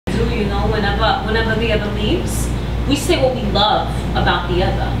do, you know, whenever the other leaves, we say what we love about the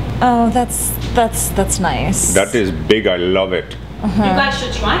other. Oh, that's nice. That is big. I love it. You guys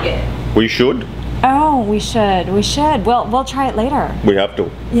should try it. We should. Oh, we should. We'll try it later. We have to.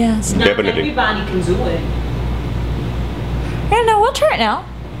 Yes. Not Definitely. everybody can do it. Yeah, no, we'll try it now.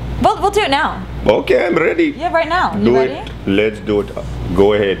 We'll do it now. Okay, I'm ready. Yeah, right now. You Do ready? it. Let's do it.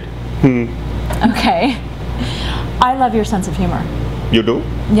 Go ahead. Okay. I love your sense of humor. You do?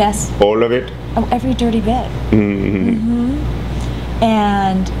 Yes. All of it? Oh, every dirty bit.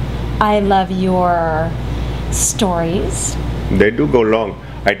 And I love your stories. They do go long.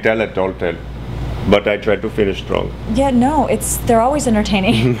 I tell a tall tale, but I try to finish strong. Yeah, no, they're always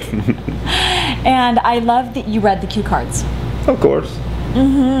entertaining. And I love that you read the cue cards. Of course.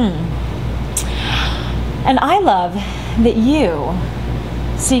 And I love that you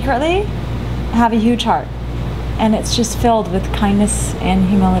secretly have a huge heart. And it's just filled with kindness and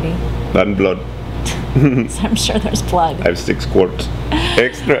humility. And blood. So I'm sure there's blood. I have 6 quarts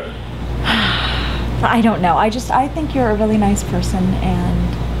extra. I don't know. I think you're a really nice person,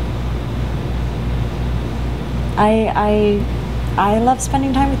 and I love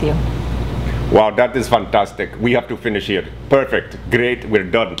spending time with you. Wow, that is fantastic. We have to finish here. Perfect. Great. We're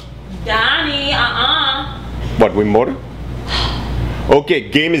done. Donnie, What, we more? Okay,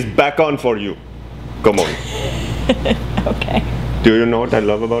 game is back on for you. Come on. Okay. Do you know what I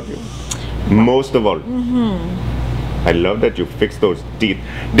love about you? Most of all. I love that you fixed those teeth.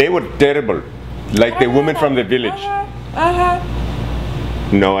 They were terrible. Like the woman from the village.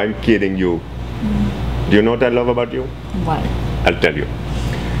 No, I'm kidding you. Do you know what I love about you? What? I'll tell you.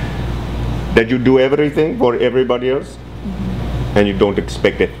 That you do everything for everybody else and you don't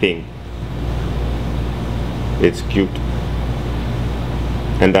expect a thing. It's cute.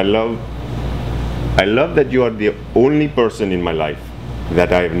 And I love that you are the only person in my life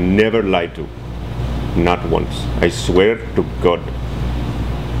that I have never lied to. Not once. I swear to God.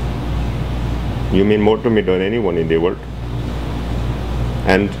 You mean more to me than anyone in the world.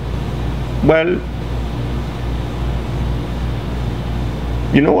 And, well,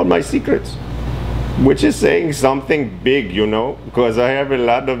 you know what my secrets? Which is saying something big, you know, because I have a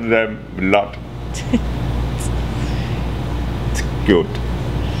lot of them. It's cute.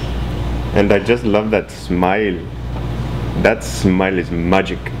 And I just love that smile. That smile is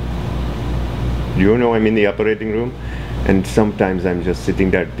magic. You know, I'm in the operating room and sometimes I'm just sitting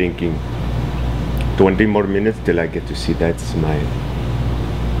there thinking 20 more minutes till I get to see that smile.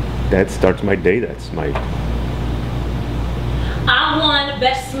 That starts my day, that smile. I won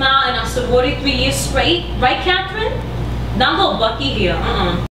best smile in our sorority 3 years straight, right, Catherine? Now go Bucky here.